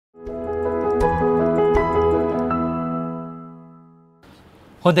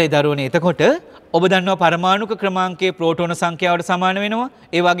හොඳයි දරුවනේ. එතකොට ඔබ දන්නවා පරමාණුක ක්‍රමාංකයේ ප්‍රෝටෝන සංඛ්‍යාවට සමාන වෙනවා.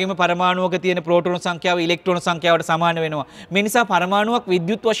 ඒ වගේම පරමාණුවක තියෙන ප්‍රෝටෝන සංඛ්‍යාව ඉලෙක්ට්‍රෝන සංඛ්‍යාවට සමාන වෙනවා. මේ නිසා පරමාණුවක්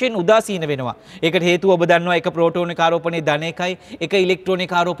විද්‍යුත් වශයෙන් උදාසීන වෙනවා. ඒකට හේතුව ඔබ දන්නවා එක ප්‍රෝටෝනික ආරෝපණයේ ධන 1යි, එක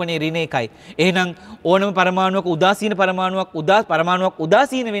ඉලෙක්ට්‍රෝනික ආරෝපණයේ ඍණ 1යි. එහෙනම් ඕනම පරමාණුවක පරමාණුවක්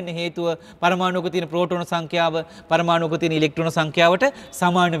උදාසීන වෙන්න හේතුව පරමාණුවක තියෙන ප්‍රෝටෝන සංඛ්‍යාව පරමාණුවක තියෙන ඉලෙක්ට්‍රෝන සංඛ්‍යාවට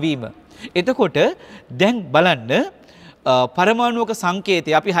සමාන වීම. එතකොට දැන් බලන්න පරමාණුක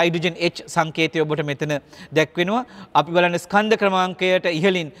සංකේතය අපි හයිඩ්‍රජන් H සංකේතය ඔබට මෙතන දැක්වෙනවා. අපි බලන්න ස්කන්ධ ක්‍රමාංකයට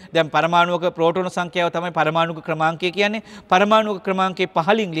ඉහළින් දැන් පරමාණුක ප්‍රෝටෝන සංඛ්‍යාව තමයි පරමාණුක ක්‍රමාංකය කියන්නේ. පරමාණුක ක්‍රමාංකයේ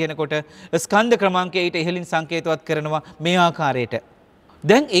පහළින් ලියනකොට ස්කන්ධ ක්‍රමාංකයේ ඊට ඉහළින් සංකේතවත් කරනවා මේ ආකාරයට.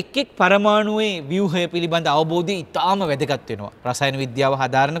 දැන් එක් පරමාණුවේ ව්‍යුහය පිළිබඳ අවබෝධය ඉතාම වැදගත් වෙනවා. රසායන විද්‍යාව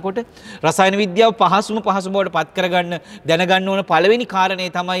හදාරනකොට රසායන විද්‍යාව පහසුම බවට පත් කරගන්න දැනගන්න ඕන පළවෙනි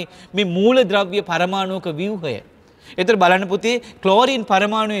කාරණේ තමයි මේ මූලද්‍රව්‍ය පරමාණුක ව්‍යුහය. එතකොට බලන්න පුතේ ක්ලෝරින්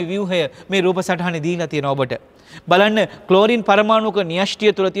පරමාණුවේ ව්‍යුහය මේ රූප සටහනේ දීලා තියෙනවා ඔබට. බලන්න ක්ලෝරින් පරමාණුක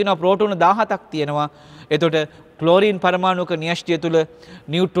න්‍යෂ්ටිය තුල තියෙනවා ප්‍රෝටෝන 17ක් තියෙනවා. එතකොට ක්ලෝරින් පරමාණුක න්‍යෂ්ටිය තුල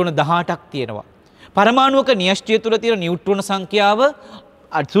නියුට්‍රෝන 18ක් තියෙනවා. පරමාණුක න්‍යෂ්ටිය තුල තියෙන නියුට්‍රෝන සංඛ්‍යාව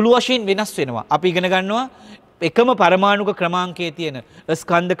සුළු වශයෙන් වෙනස් වෙනවා. අපි ඉගෙන ගන්නවා එකම පරමාණුක ක්‍රමාංකයේ තියෙන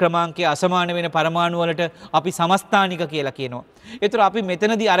ස්කන්ධ ක්‍රමාංකයේ අසමාන වෙන පරමාණු වලට අපි සමස්ථානික කියලා කියනවා. ඒතර අපි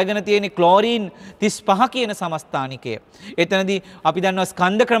මෙතනදී අරගෙන තියෙන ක්ලෝරින් 35 කියන සමස්ථානිකය. එතනදී අපි දන්නවා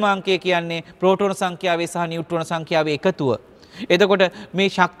ස්කන්ධ ක්‍රමාංකය කියන්නේ ප්‍රෝටෝන සංඛ්‍යාවේ සහ නියුට්‍රෝන සංඛ්‍යාවේ එකතුව. එතකොට මේ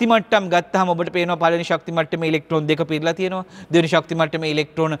ශක්ති මට්ටම් ගත්තාම ඔබට පේනවා පළවෙනි ශක්ති මට්ටමේ ඉලෙක්ට්‍රෝන 2 පිරලා තියෙනවා. දෙවෙනි ශක්ති මට්ටමේ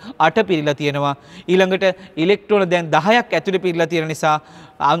ඉලෙක්ට්‍රෝන 8 පිරලා තියෙනවා. ඊළඟට ඉලෙක්ට්‍රෝන දැන් 10ක් ඇතුලේ පිරලා තියෙන නිසා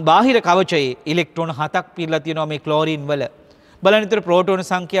බාහිර කවචයේ ඉලෙක්ට්‍රෝන 7ක් පිරලා තියෙනවා මේ ක්ලෝරින් වල. බලන්න විතර ප්‍රෝටෝන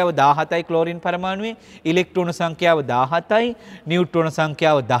සංඛ්‍යාව 17යි ක්ලෝරින් පරමාණුවේ, ඉලෙක්ට්‍රෝන සංඛ්‍යාව 17යි, නියුට්‍රෝන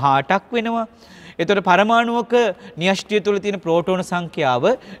සංඛ්‍යාව 18ක් වෙනවා. එතකොට පරමාණුවක න්‍යෂ්ටිය තුළ තියෙන ප්‍රෝටෝන සංඛ්‍යාව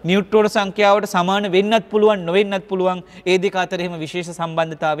නියුට්‍රෝන සංඛ්‍යාවට සමාන වෙන්නත් පුළුවන් නොවෙන්නත් පුළුවන්. ඒ දෙක අතර එහෙම විශේෂ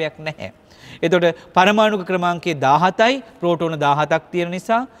සම්බන්ධතාවයක් නැහැ. එතකොට පරමාණුක ක්‍රමාංකයේ 17යි ප්‍රෝටෝන 17ක් තියෙන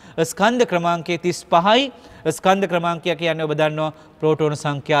නිසා ස්කන්ධ ක්‍රමාංකයේ 35යි. ස්කන්ධ ක්‍රමාංකය කියන්නේ ඔබ දන්නවා ප්‍රෝටෝන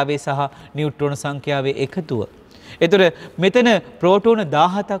සංඛ්‍යාවේ සහ නියුට්‍රෝන සංඛ්‍යාවේ එකතුව. එතකොට මෙතන ප්‍රෝටෝන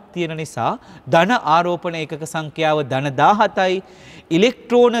 17ක් තියෙන නිසා ධන ආරෝපණ ඒකක සංඛ්‍යාව ධන 17යි.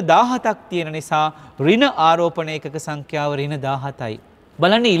 ඉලෙක්ට්‍රෝන 17ක් තියෙන නිසා ඍණ ආරෝපණ ඒකක සංඛ්‍යාව ඍණ 17යි.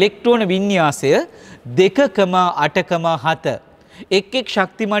 බලන්න ඉලෙක්ට්‍රෝන වින්‍යාසය 2,8,7 එක්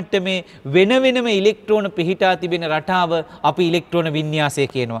ශක්ති මට්ටමේ වෙන වෙනම ඉලෙක්ට්‍රෝන පිහිටා තිබෙන රටාව අපි ඉලෙක්ට්‍රෝන වින්‍යාසය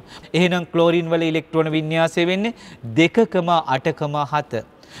කියනවා. එහෙනම් ක්ලෝරින් වල ඉලෙක්ට්‍රෝන වින්‍යාසය වෙන්නේ 2,8,7.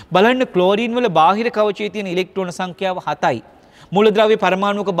 බලන්න ක්ලෝරින් වල බාහිර කවචයේ තියෙන ඉලෙක්ට්‍රෝන සංඛ්‍යාව 7යි. මූලද්‍රව්‍ය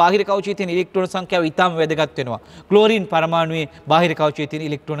පරමාණුක බාහිර කවචයේ තියෙන ඉලෙක්ට්‍රෝන සංඛ්‍යාව ඉතාම වැදගත් වෙනවා. ක්ලෝරින් පරමාණුවේ බාහිර කවචයේ තියෙන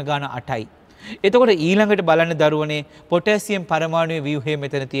ඉලෙක්ට්‍රෝන ගාන 8යි. එතකොට ඊළඟට බලන්න දරුවනේ පොටෑසියම් පරමාණුවේ ව්‍යුහය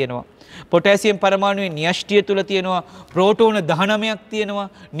මෙතන තියෙනවා. පොටෑසියම් පරමාණුවේ න්‍යෂ්ටිය තුල තියෙනවා ප්‍රෝටෝන 19ක් තියෙනවා,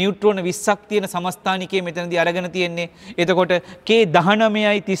 නියුට්‍රෝන 20ක් තියෙන සමස්ථානිකයේ මෙතනදී අරගෙන තියෙන්නේ. එතකොට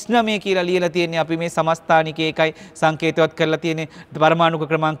K19යි 39 කියලා ලියලා තියෙන්නේ. අපි මේ සමස්ථානිකයේ එකයි සංකේතවත් කරලා තියෙන්නේ. පරමාණුක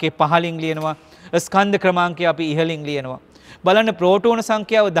ක්‍රමාංකයේ පහළින් ලියනවා. ස්කන්ධ ක්‍රමාංකය අපි ඉහළින් ලියනවා. බලන්න ප්‍රෝටෝන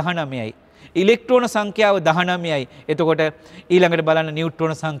සංඛ්‍යාව 19යි. ඉලෙක්ට්‍රෝන සංඛ්‍යාව 19යි. එතකොට ඊළඟට බලන්න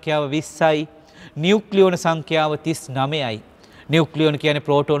නියුට්‍රෝන සංඛ්‍යාව 20යි. නියුක්ලියෝන සංඛ්‍යාව 39යි. නියුක්ලියෝන කියන්නේ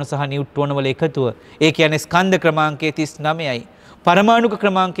ප්‍රෝටෝන සහ නියුට්‍රෝන වල එකතුව. ඒ කියන්නේ ස්කන්ධ ක්‍රමාංකයේ 39යි. පරමාණුක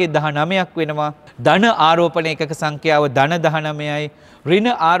ක්‍රමාංකයේ 19ක් වෙනවා. ධන ආරෝපණ ඒකක සංඛ්‍යාව ධන 19යි. ඍණ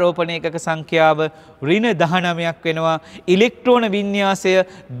ආරෝපණ ඒකක සංඛ්‍යාව ඍණ 19ක් වෙනවා. ඉලෙක්ට්‍රෝන වින්‍යාසය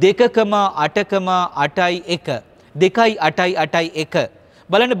 2,8,8,1 2,8,8,1.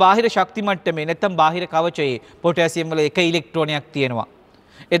 බලන්න බාහිර ශක්ති මට්ටමේ නැත්නම් බාහිර කවචයේ පොටෑසියම් වල එක ඉලෙක්ට්‍රෝනයක් තියෙනවා.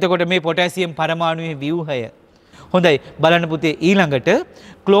 එතකොට මේ පොටෑසියම් පරමාණුවේ ව්‍යුහය. හොඳයි බලන්න පුතේ ඊළඟට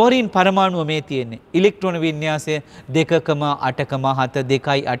ක්ලෝරින් පරමාණුව මේ තියෙන්නේ. ඉලෙක්ට්‍රෝන වින්‍යාසය 2,8,7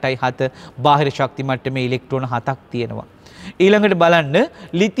 2,8,7 බාහිර ශක්ති මට්ටමේ ඉලෙක්ට්‍රෝන 7ක් තියෙනවා. ඊළඟට බලන්න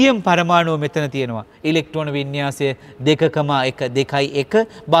ලිතියම් පරමාණුව මෙතන තියෙනවා. ඉලෙක්ට්‍රෝන වින්‍යාසය 2,1 2,1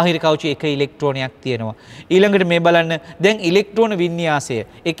 බාහිර කවචයේ එක ඉලෙක්ට්‍රෝනයක් තියෙනවා. ඊළඟට මේ බලන්න දැන් ඉලෙක්ට්‍රෝන වින්‍යාසය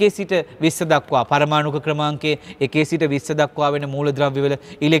 1 සිට 20 දක්වා පරමාණුක ක්‍රමාංකයේ 1 සිට 20 දක්වා වෙන මූලද්‍රව්‍ය වල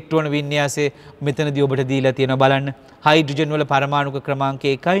ඉලෙක්ට්‍රෝන වින්‍යාසය මෙතනදී ඔබට දීලා තියෙනවා. බලන්න හයිඩ්‍රජන් වල පරමාණුක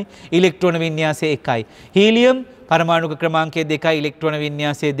ක්‍රමාංකය 1යි, ඉලෙක්ට්‍රෝන වින්‍යාසය 1යි. හීලියම් පරමාණුක ක්‍රමාංකය 2යි, ඉලෙක්ට්‍රෝන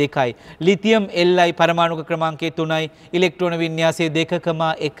වින්‍යාසය 2යි. Lithium Li පරමාණුක ක්‍රමාංකය 3යි, ඉලෙක්ට්‍රෝන වින්‍යාසය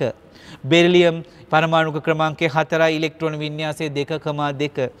 2,1. බෙරිලියම් පරමාණුක ක්‍රමාංකය 4යි, ඉලෙක්ට්‍රෝන වින්‍යාසය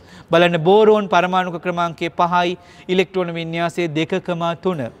 2,2. බලන්න බෝරෝන් පරමාණුක ක්‍රමාංකය 5යි, ඉලෙක්ට්‍රෝන වින්‍යාසය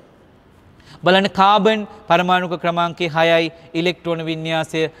 2,3. බලන්න කාබන් පරමාණුක ක්‍රමාංකය 6යි, ඉලෙක්ට්‍රෝන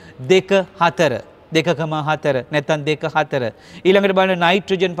වින්‍යාසය 2,4. 2,4 නැත්නම් 2,4. ඊළඟට බලන්න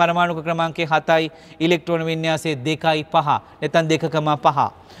නයිට්‍රජන් පරමාණුක ක්‍රමාංකය 7යි ඉලෙක්ට්‍රෝන වින්‍යාසය 2.5 නැත්නම්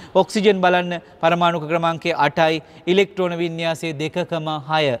 2.5. ඔක්සිජන් බලන්න පරමාණුක ක්‍රමාංකය 8යි ඉලෙක්ට්‍රෝන වින්‍යාසය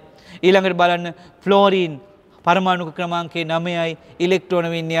 2.6. ඊළඟට බලන්න ෆ්ලෝරින් පරමාණුක ක්‍රමාංකය 9යි ඉලෙක්ට්‍රෝන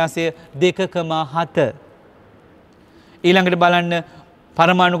වින්‍යාසය 2.7. ඊළඟට බලන්න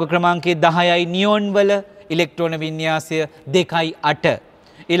පරමාණුක ක්‍රමාංකය 10යි නියෝන් වල ඉලෙක්ට්‍රෝන වින්‍යාසය 2.8.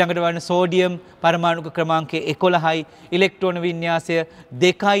 ඊළඟට බලන්න සෝඩියම් පරමාණුක ක්‍රමාංකය 11යි ඉලෙක්ට්‍රෝන වින්‍යාසය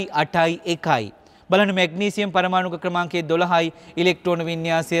 2.8.1. බලන්න මැග්නීසියම් පරමාණුක ක්‍රමාංකය 12යි ඉලෙක්ට්‍රෝන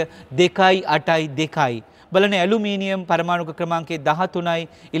වින්‍යාසය 2.8.2. බලන්න ඇලුමිනියම් පරමාණුක ක්‍රමාංකය 13යි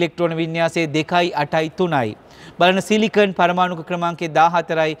ඉලෙක්ට්‍රෝන වින්‍යාසය 2.8.3. බලන්න සිලිකන් පරමාණුක ක්‍රමාංකය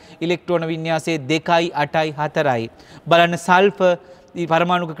 14යි ඉලෙක්ට්‍රෝන වින්‍යාසය 2.8.4. බලන්න සල්ෆර්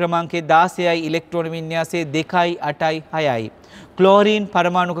පරමාණුක ක්‍රමාංකය 16යි ඉලෙක්ට්‍රෝන වින්‍යාසය 2.8.6යි. ක්ලෝරින්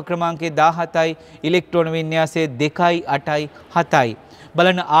පරමාණුක ක්‍රමාංකය 17යි ඉලෙක්ට්‍රෝන වින්‍යාසය 2.8.7යි.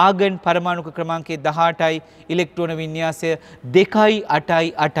 බලන්න ආගන් පරමාණුක ක්‍රමාංකය 18යි ඉලෙක්ට්‍රෝන වින්‍යාසය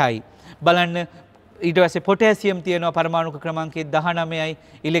 2.8.8යි. බලන්න ඊට පස්සේ පොටෑසියම් තියෙනවා පරමාණුක ක්‍රමාංකය 19යි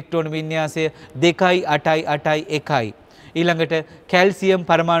ඉලෙක්ට්‍රෝන වින්‍යාසය 2.8.8.1යි. ඊළඟට කැල්සියම්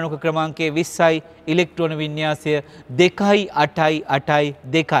පරමාණුක ක්‍රමාංකය 20යි ඉලෙක්ට්‍රෝන වින්‍යාසය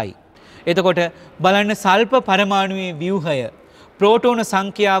 2.8.8.2යි. එතකොට බලන්න සල්ප පරමාණුවේ ව්‍යුහය ප්‍රෝටෝන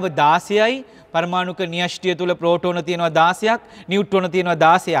සංඛ්‍යාව 16යි පරමාණුක න්‍යෂ්ටිය තුල ප්‍රෝටෝන තියෙනවා 16ක් නියුට්‍රෝන තියෙනවා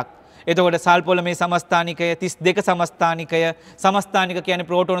 16ක්. එතකොට සල්පවල මේ සමස්ථානිකය 32 සමස්ථානික කියන්නේ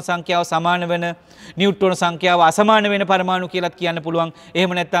ප්‍රෝටෝන සංඛ්‍යාව සමාන වෙන නියුට්‍රෝන සංඛ්‍යාව අසමාන වෙන පරමාණු කියලාත් කියන්න පුළුවන්.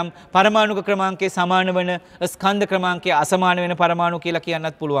 එහෙම නැත්නම් පරමාණුක ක්‍රමාංකයේ සමාන වෙන ස්කන්ධ ක්‍රමාංකයේ අසමාන වෙන පරමාණු කියලා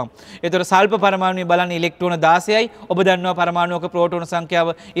කියන්නත් පුළුවන්. එතකොට සල්ප පරමාණුවේ බලන්න ඉලෙක්ට්‍රෝන 16යි. ඔබ දන්නවා පරමාණුක ප්‍රෝටෝන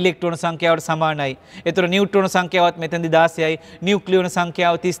සංඛ්‍යාව ඉලෙක්ට්‍රෝන සංඛ්‍යාවට සමානයි. එතකොට නියුට්‍රෝන සංඛ්‍යාවත් මෙතනදි 16යි. නියුක්ලියෝන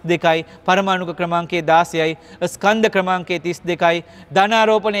සංඛ්‍යාව 32යි. පරමාණුක ක්‍රමාංකයේ 16යි. ස්කන්ධ ක්‍රමාංකයේ 32යි.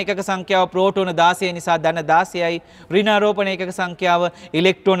 ධනාරෝපණ ඒකක සංඛ්‍යාව ප්‍රෝටෝන 16 නිසා ධන 16යි. ඍණාරෝපණ ඒකක සංඛ්‍යාව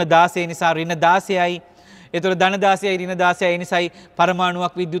ඉලෙක්ට්‍රෝන 16 නිසා ඍණ 16යි. එතකොට ධන 16යි ඍණ 16යි නිසායි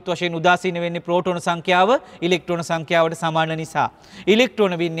පරමාණුවක් විද්‍යුත් වශයෙන් උදාසීන වෙන්නේ ප්‍රෝටෝන සංඛ්‍යාව ඉලෙක්ට්‍රෝන සංඛ්‍යාවට සමාන නිසා.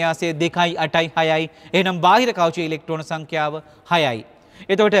 ඉලෙක්ට්‍රෝන වින්‍යාසය 2.8.6යි. එහෙනම් බාහිර කවචයේ ඉලෙක්ට්‍රෝන සංඛ්‍යාව 6යි.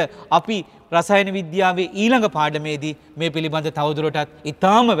 එතකොට අපි රසායන විද්‍යාවේ ඊළඟ පාඩමේදී මේ පිළිබඳ තවදුරටත්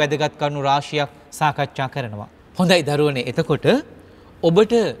ඉතාම වැදගත් කරුණු රාශියක් සාකච්ඡා කරනවා. හොඳයි දරුවනේ. එතකොට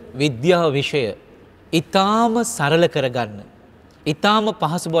ඔබට විද්‍යාව විෂය ඉතාම සරල කරගන්න, ඉතාම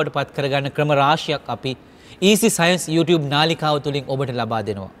පහසු බවට පත් කරගන්න ක්‍රම රාශියක් අපි Easy Science YouTube නාලිකාව තුළින් ඔබට ලබා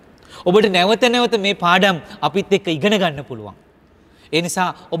දෙනවා. ඔබට නැවත නැවත මේ පාඩම් අපිත් එක්ක ඉගෙන ගන්න පුළුවන්. ඒ නිසා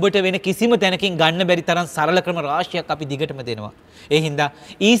ඔබට වෙන කිසිම තැනකින් ගන්න බැරි තරම් සරල ක්‍රම රාශියක් අපි දිගටම දෙනවා. ඒ හින්දා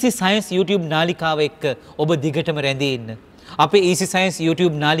Easy Science YouTube නාලිකාව එක්ක ඔබ දිගටම රැඳී ඉන්න. අපේ Easy Science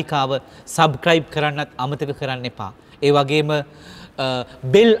YouTube නාලිකාව subscribe කරන්නත් අමතක කරන්න එපා. ඒ වගේම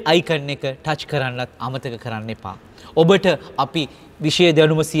බෙල් අයිකන් එක ටච් කරන්නත් අමතක කරන්න එපා. ඔබට අපි විෂය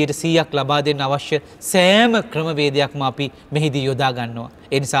දැනුම 100%ක් ලබා දෙන්න අවශ්‍ය සෑම ක්‍රමවේදයක්ම අපි මෙහිදී යොදා ගන්නවා.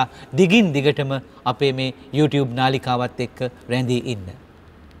 ඒ නිසා දිගින් දිගටම අපේ මේ YouTube නාලිකාවත් එක්ක රැඳී ඉන්න.